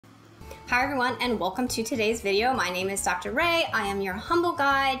Hi everyone, and welcome to today's video. My name is Dr. Ray. I am your humble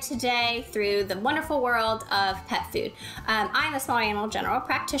guide today through the wonderful world of pet food. I'm a small animal general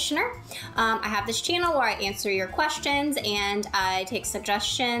practitioner. I have this channel where I answer your questions and I take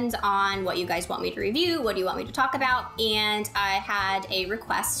suggestions on what you guys want me to review, what do you want me to talk about, and I had a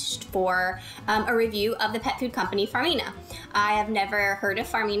request for a review of the pet food company Farmina. I have never heard of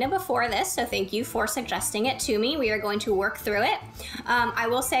Farmina before this, so thank you for suggesting it to me. We are going to work through it. I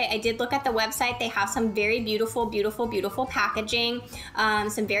will say I did look at the website. They have some very beautiful packaging,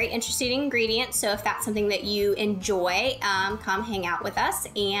 some very interesting ingredients. So if that's something that you enjoy, come hang out with us,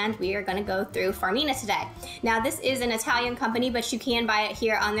 and we are going to go through Farmina today. Now this is an Italian company, but you can buy it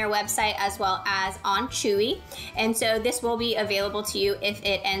here on their website as well as on Chewy, and so this will be available to you if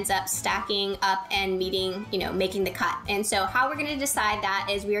it ends up stacking up and meeting, making the cut. And so how we're going to decide that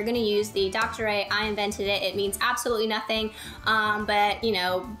is we are going to use the Dr. Ray I invented it. It means absolutely nothing, but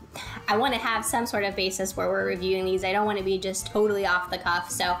I want to have some sort of basis where we're reviewing these. I don't want to be just totally off the cuff.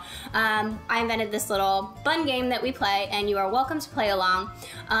 So I invented this little fun game that we play, and you are welcome to play along.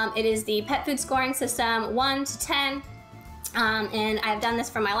 It is the pet food scoring system 1 to 10. And I've done this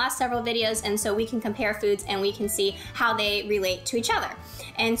for my last several videos, and so we can compare foods and we can see how they relate to each other.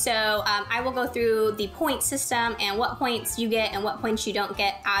 And so I will go through the point system and what points you get and what points you don't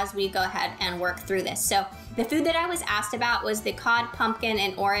get as we go ahead and work through this. So the food that I was asked about was the cod, pumpkin,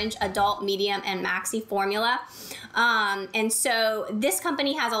 and orange adult, medium, and maxi formula. And so this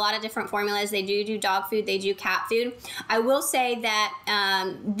company has a lot of different formulas. They do dog food, they do cat food. I will say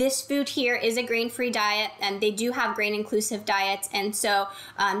that this food here is a grain-free diet, and they do have grain-inclusive diets. And so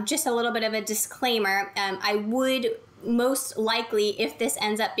just a little bit of a disclaimer, I would most likely, if this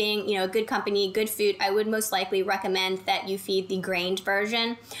ends up being, a good company, good food, I would most likely recommend that you feed the grained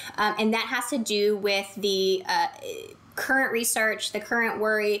version. And that has to do with the current research, the current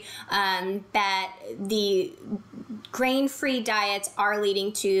worry that the grain-free diets are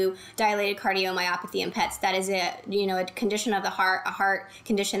leading to dilated cardiomyopathy in pets. That is a condition of the heart, a heart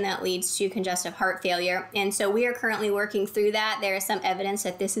condition that leads to congestive heart failure. And so we are currently working through that. There is some evidence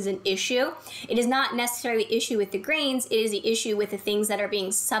that this is an issue. It is not necessarily an issue with the grains, it is the issue with the things that are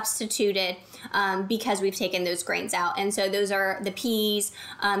being substituted because we've taken those grains out. And so those are the peas,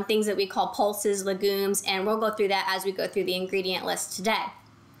 things that we call pulses, legumes, and we'll go through that as we go through the ingredient list today.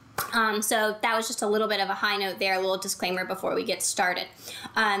 So that was just a little bit of a high note there, a little disclaimer before we get started.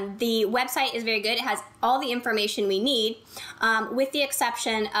 The website is very good. It has all the information we need, with the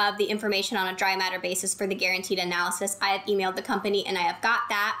exception of the information on a dry matter basis for the guaranteed analysis. I have emailed the company and I have got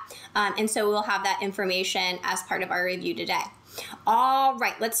that, and so we'll have that information as part of our review today. All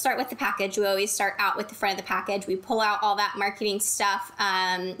right, let's start with the package. We always start out with the front of the package. We pull out all that marketing stuff,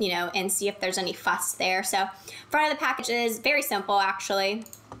 and see if there's any fuss there. So front of the package is very simple, actually.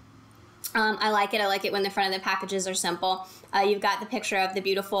 I like it. I like it when the front of the packages are simple. You've got the picture of the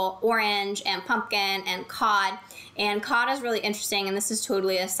beautiful orange and pumpkin and cod. And cod is really interesting, and this is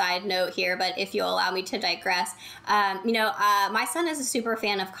totally a side note here, but if you'll allow me to digress. My son is a super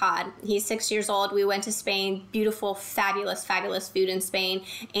fan of cod. He's 6 years old. We went to Spain. Beautiful, fabulous food in Spain.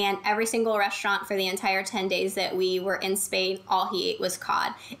 And every single restaurant for the entire 10 days that we were in Spain, all he ate was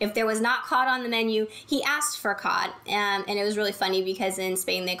cod. If there was not cod on the menu, he asked for cod. And it was really funny because in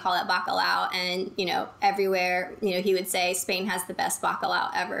Spain they call it bacalao, and everywhere, he would say Spain has the best bacalao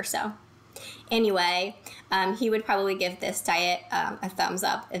ever. So anyway, he would probably give this diet a thumbs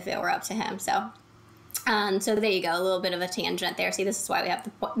up if it were up to him. So there you go, a little bit of a tangent there. See, this is why we have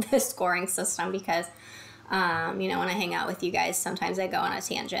the scoring system, because when I hang out with you guys, sometimes I go on a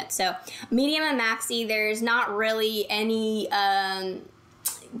tangent. So medium and maxi, there's not really any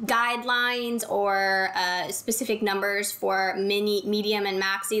guidelines or specific numbers for medium and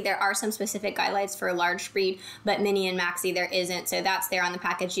maxi. There are some specific guidelines for large breed, but mini and maxi there isn't. So that's there on the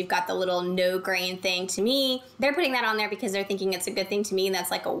package. You've got the little no grain thing. To me, they're putting that on there because they're thinking it's a good thing. To me,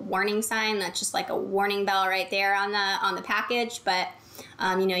 that's like a warning sign. That's just like a warning bell right there on the package. But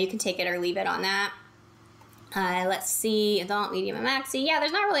you can take it or leave it on that. Let's see, adult, medium, and maxi. Yeah,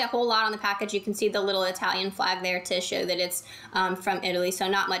 there's not really a whole lot on the package. You can see the little Italian flag there to show that it's from Italy, so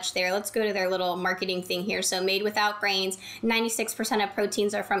not much there. Let's go to their little marketing thing here. So made without grains, 96% of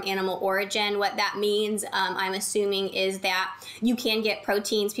proteins are from animal origin. What that means, I'm assuming, is that you can get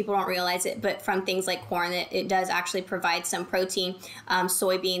proteins, people don't realize it, but from things like corn, it does actually provide some protein,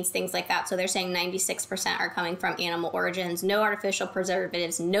 soybeans, things like that. So they're saying 96% are coming from animal origins, no artificial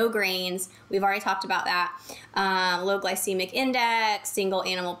preservatives, no grains. We've already talked about that. Low glycemic index, single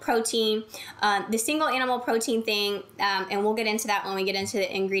animal protein. The single animal protein thing, and we'll get into that when we get into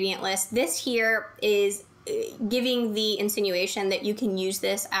the ingredient list. This here is giving the insinuation that you can use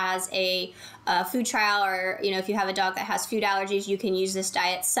this as a food trial, or if you have a dog that has food allergies, you can use this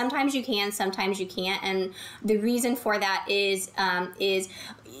diet. Sometimes you can, sometimes you can't, and the reason for that is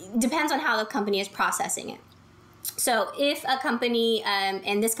depends on how the company is processing it. So if a company,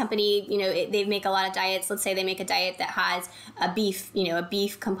 and this company, they make a lot of diets. Let's say they make a diet that has a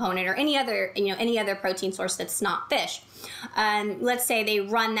beef component, or any other protein source that's not fish. Let's say they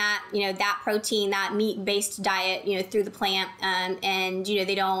run that, that protein, that meat-based diet, through the plant, and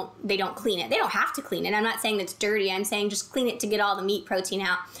they don't clean it. They don't have to clean it. I'm not saying that's dirty. I'm saying just clean it to get all the meat protein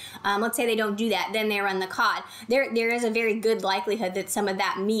out. Let's say they don't do that. Then they run the cod. There is a very good likelihood that some of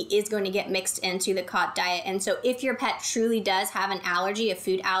that meat is going to get mixed into the cod diet. And so if your pet truly does have an allergy, a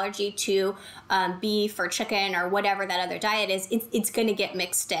food allergy to beef or chicken or whatever that other diet is, it's going to get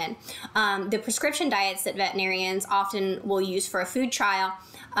mixed in. The prescription diets that veterinarians often will use for a food trial,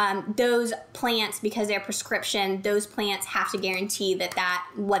 those plants, because they're prescription, those plants have to guarantee that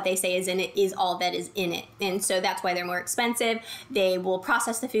what they say is in it is all that is in it. And so that's why they're more expensive. They will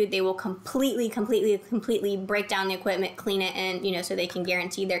process the food. They will completely break down the equipment, clean it, and so they can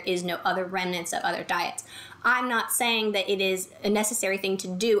guarantee there is no other remnants of other diets. I'm not saying that it is a necessary thing to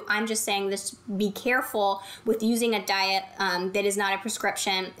do. I'm just saying this: be careful with using a diet that is not a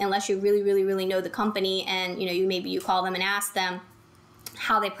prescription, unless you really know the company, and maybe you call them and ask them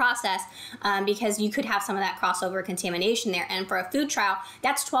how they process, because you could have some of that crossover contamination there. And for a food trial,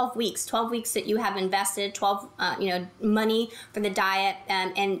 that's 12 weeks that you have invested, money for the diet,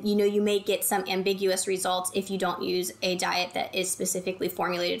 and you may get some ambiguous results if you don't use a diet that is specifically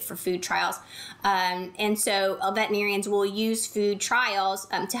formulated for food trials. And so veterinarians will use food trials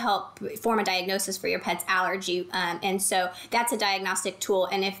to help form a diagnosis for your pet's allergy. And so that's a diagnostic tool.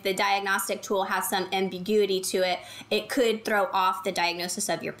 And if the diagnostic tool has some ambiguity to it, it could throw off the diagnosis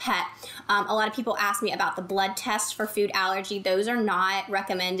of your pet. A lot of people ask me about the blood test for food allergy. Those are not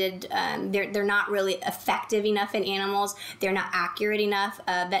recommended. They're not really effective enough in animals. They're not accurate enough.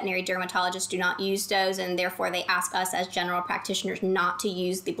 Veterinary dermatologists do not use those, and therefore they ask us as general practitioners not to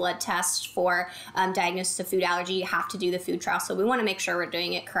use the blood test for diagnosis of food allergy. You have to do the food trial, so we want to make sure we're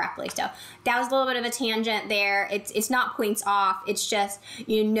doing it correctly. So that was a little bit of a tangent there. It's not points off. It's just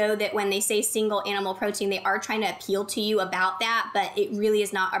that when they say single animal protein, they are trying to appeal to you about that, but it really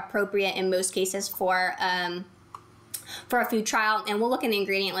is not appropriate in most cases for a food trial. And we'll look in the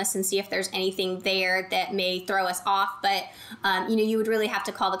ingredient list and see if there's anything there that may throw us off. But you would really have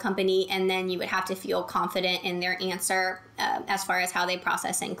to call the company, and then you would have to feel confident in their answer as far as how they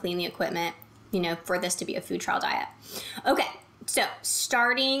process and clean the equipment, for this to be a food trial diet. Okay, so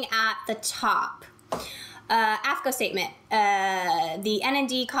starting at the top. AFCO statement. The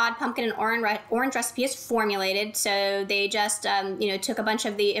N&D cod, pumpkin, and orange recipe is formulated. So they just, took a bunch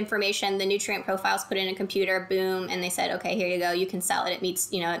of the information, the nutrient profiles, put in a computer, boom, and they said, okay, here you go. You can sell it. It meets,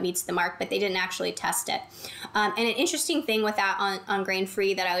 it meets the mark, but they didn't actually test it. And an interesting thing with that on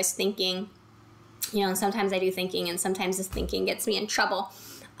grain-free that I was thinking, and sometimes I do thinking, and sometimes this thinking gets me in trouble.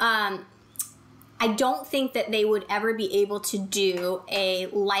 I don't think that they would ever be able to do a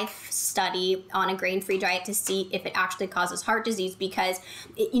life study on a grain-free diet to see if it actually causes heart disease, because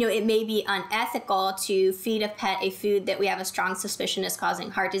it may be unethical to feed a pet a food that we have a strong suspicion is causing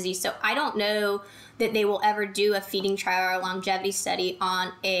heart disease. So I don't know that they will ever do a feeding trial or a longevity study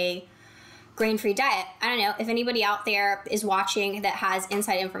on a grain-free diet. I don't know if anybody out there is watching that has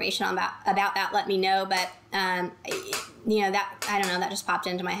inside information on about that. Let me know. But that just popped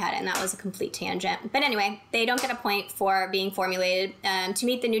into my head, and that was a complete tangent. But anyway, they don't get a point for being formulated to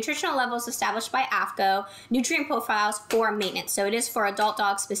meet the nutritional levels established by AFCO, nutrient profiles for maintenance. So it is for adult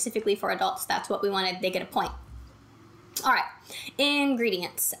dogs, specifically for adults. That's what we wanted. They get a point. All right,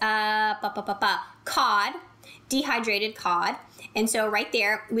 ingredients. Cod, dehydrated cod. And so right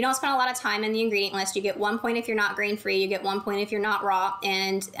there, we don't spend a lot of time in the ingredient list. You get 1 point if you're not grain-free. You get 1 point if you're not raw.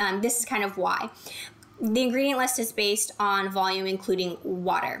 And this is kind of why. The ingredient list is based on volume, including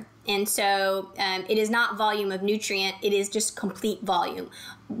water. And so it is not volume of nutrient. It is just complete volume.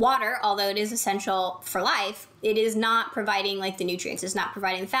 Water, although it is essential for life, it is not providing like the nutrients. It's not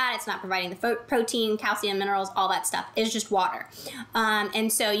providing the fat. It's not providing the protein, calcium, minerals, all that stuff. It's just water.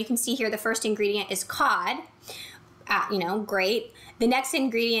 And so you can see here the first ingredient is cod. Great. The next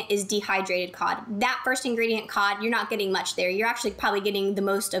ingredient is dehydrated cod. That first ingredient, cod, you're not getting much there. You're actually probably getting the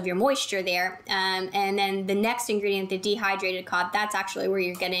most of your moisture there. And then the next ingredient, the dehydrated cod, that's actually where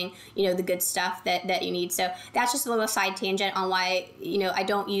you're getting, you know, the good stuff that you need. So that's just a little side tangent on why, you know, I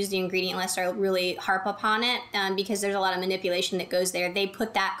don't use the ingredient list or really harp upon it, because there's a lot of manipulation that goes there. They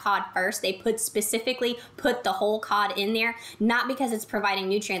put that cod first. They specifically put the whole cod in there, not because it's providing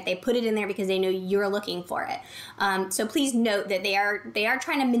nutrient. They put it in there because they know you're looking for it. So please note that they are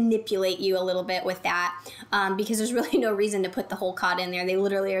trying to manipulate you a little bit with that, because there's really no reason to put the whole cod in there. They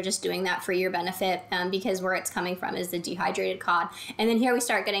literally are just doing that for your benefit, because where it's coming from is the dehydrated cod. And then here we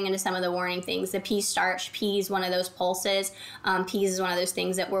start getting into some of the warning things. The pea starch, pea is one of those pulses. Peas is one of those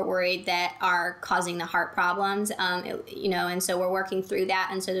things that we're worried that are causing the heart problems, you know, and so we're working through that.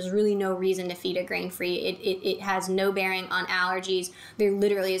 And so there's really no reason to feed it grain-free. It has no bearing on allergies. There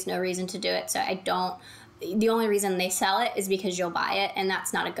literally is no reason to do it. So the only reason they sell it is because you'll buy it, and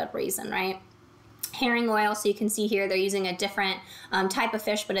that's not a good reason, right? Herring oil, so you can see here they're using a different type of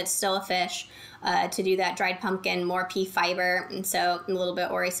fish, but it's still a fish to do that. Dried pumpkin, more pea fiber, and so a little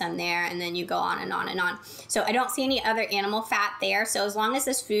bit orison there, and then you go on and on and on. So I don't see any other animal fat there, so as long as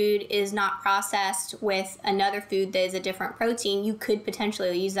this food is not processed with another food that is a different protein, you could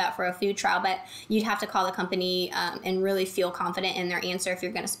potentially use that for a food trial, but you'd have to call the company and really feel confident in their answer if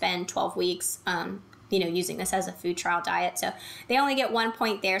you're going to spend 12 weeks you know, using this as a food trial diet. So they only get 1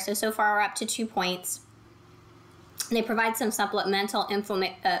 point there. So far we're up to 2 points. They provide some supplemental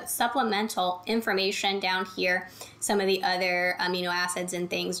information down here. Some of the other amino acids and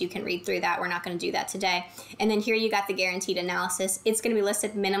things, you can read through that. We're not going to do that today. And then here you got the guaranteed analysis. It's going to be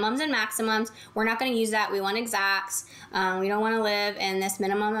listed minimums and maximums. We're not going to use that. We want exacts. We don't want to live in this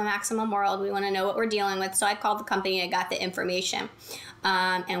minimum and maximum world. We want to know what we're dealing with. So I called the company. I got the information.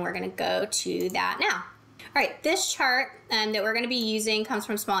 And we're going to go to that now. All right, this chart that we're going to be using comes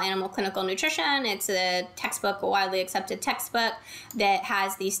from Small Animal Clinical Nutrition. It's a textbook, a widely accepted textbook that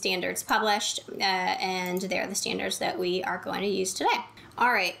has these standards published, and they're the standards that we are going to use today.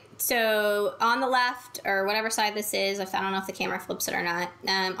 All right, so on the left, or whatever side this is, I don't know if the camera flips it or not,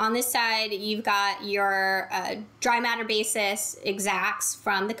 on this side, you've got your dry matter basis exacts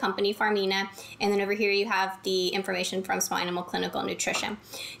from the company Farmina, and then over here you have the information from Small Animal Clinical Nutrition.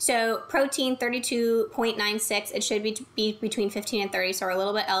 So protein 32.96, it should be between 15 and 30, so we're a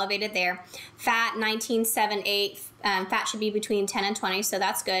little bit elevated there. Fat 19.78, fat should be between 10 and 20, so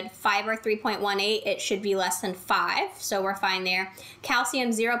that's good. Fiber 3.18, it should be less than 5, so we're fine there. Calcium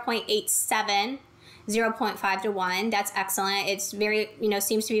 0.87, 0.5 to 1, that's excellent. It's very, you know,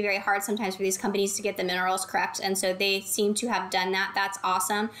 seems to be very hard sometimes for these companies to get the minerals correct, and so they seem to have done that. That's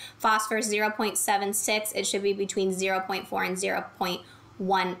awesome. Phosphorus 0.76, it should be between 0.4 and 0.8.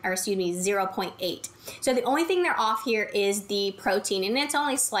 So the only thing they're off here is the protein, and it's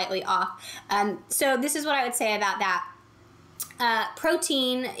only slightly off. So this is what I would say about that.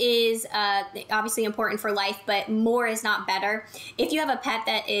 Protein is obviously important for life, but more is not better. If you have a pet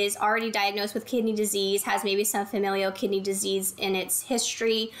that is already diagnosed with kidney disease, has maybe some familial kidney disease in its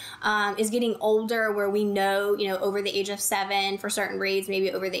history, is getting older, where we know, you know, over the age of 7 for certain breeds,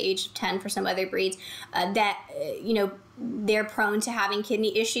 maybe over the age of 10 for some other breeds, that, you know, they're prone to having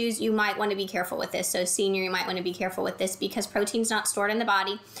kidney issues, you might want to be careful with this. So senior, you might want to be careful with this because protein's not stored in the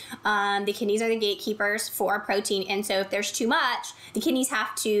body. The kidneys are the gatekeepers for protein, and so if there's too much, the kidneys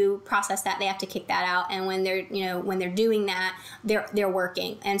have to process that. They have to kick that out, and when they're, you know, when they're doing that, they're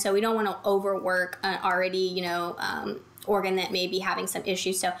working, and so we don't want to overwork an already, you know, organ that may be having some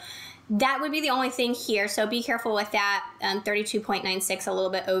issues. So that would be the only thing here. So be careful with that. 32.96, a little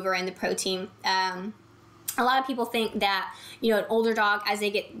bit over in the protein. A lot of people think that, you know, an older dog, as they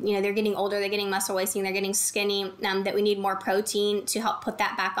get, you know, they're getting older, they're getting muscle wasting, they're getting skinny, that we need more protein to help put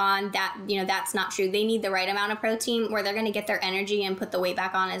that back on. That, you know, that's not true. They need the right amount of protein. Where they're going to get their energy and put the weight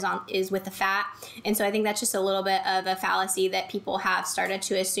back on is with the fat. And so I think that's just a little bit of a fallacy that people have started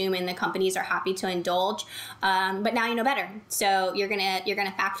to assume, and the companies are happy to indulge. But now you know better. So you're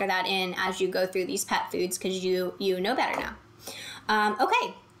gonna factor that in as you go through these pet foods, because you know better now.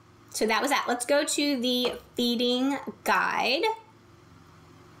 Okay. So that was that. Let's go to the feeding guide.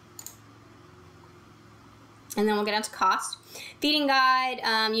 And then we'll get on to cost. Feeding guide,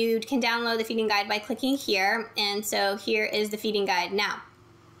 you can download the feeding guide by clicking here. And so here is the feeding guide. Now,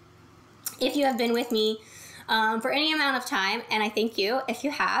 if you have been with me for any amount of time, and I thank you if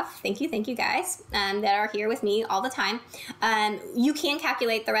you have, thank you guys that are here with me all the time, you can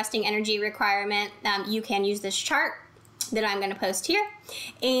calculate the resting energy requirement. You can use this chart that I'm going to post here.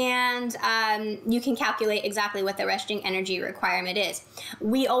 and you can calculate exactly what the resting energy requirement is.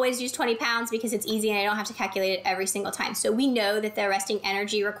 We always use 20 pounds because it's easy and I don't have to calculate it every single time. So we know that the resting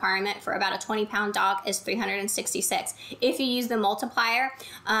energy requirement for about a 20-pound dog is 366. If you use the multiplier,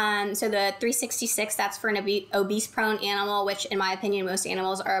 so the 366, that's for an obese-prone animal, which in my opinion, most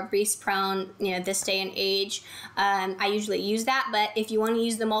animals are obese-prone, you know, this day and age. I usually use that, but if you want to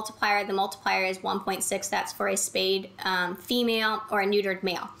use the multiplier is 1.6. That's for a spayed female or a neutered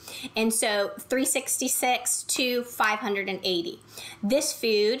male. And so 366 to 580. This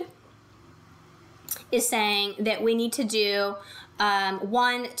food is saying that we need to do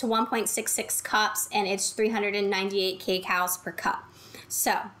 1 to 1.66 cups, and it's 398 kcals per cup.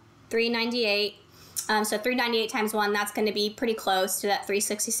 So 398. So 398 times 1, that's going to be pretty close to that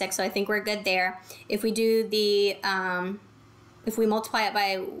 366. So I think we're good there. If we do the, if we multiply it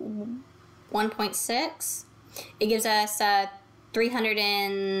by 1.6, it gives us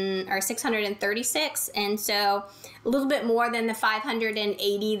 636, and so a little bit more than the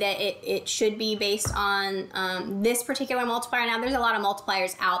 580 that it should be based on this particular multiplier. Now there's a lot of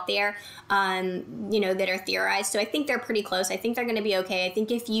multipliers out there, you know, that are theorized, so I think they're pretty close. I think they're going to be okay. I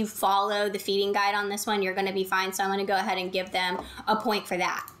think if you follow the feeding guide on this one, you're going to be fine. So I'm going to go ahead and give them a point for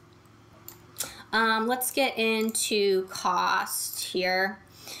that. Let's get into cost here.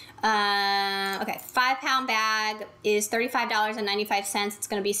 Okay, 5-pound bag is $35.95. It's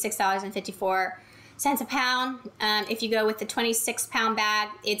going to be $6.54 a pound. If you go with the 26-pound bag,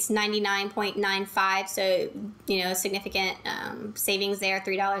 it's $99.95. So, you know, significant savings there,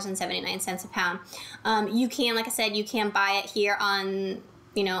 $3.79 a pound. You can, like I said, you can buy it here on,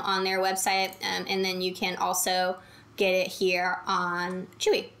 you know, on their website, and then you can also get it here on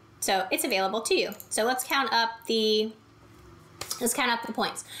Chewy. So it's available to you. So let's count up the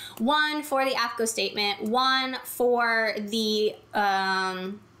points. 1 for the AFCO statement, 1 for the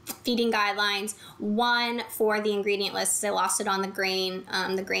feeding guidelines, 1 for the ingredient list. I lost it on the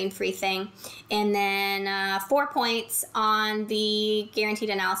grain-free thing, and then 4 points on the guaranteed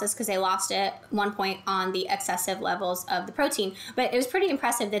analysis because they lost it. 1 point on the excessive levels of the protein. But it was pretty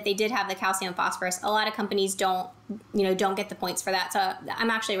impressive that they did have the calcium and phosphorus. A lot of companies don't get the points for that, so I'm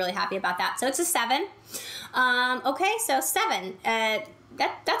actually really happy about that. So it's a 7. Okay, so 7.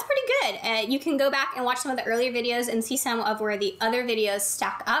 That's pretty good. You can go back and watch some of the earlier videos and see some of where the other videos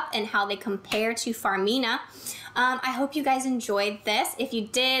stack up and how they compare to Farmina. I hope you guys enjoyed this. If you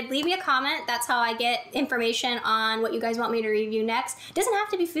did, leave me a comment. That's how I get information on what you guys want me to review next. It doesn't have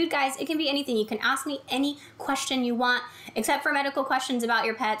to be food, guys. It can be anything. You can ask me any question you want, except for medical questions about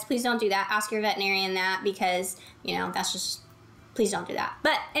your pets. Please don't do that. Ask your veterinarian that, because, you know, that's just... Please don't do that.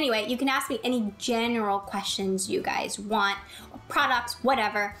 But anyway, you can ask me any general questions you guys want, products,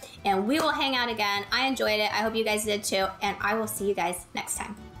 whatever, and we will hang out again. I enjoyed it. I hope you guys did too, and I will see you guys next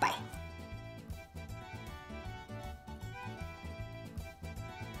time. Bye.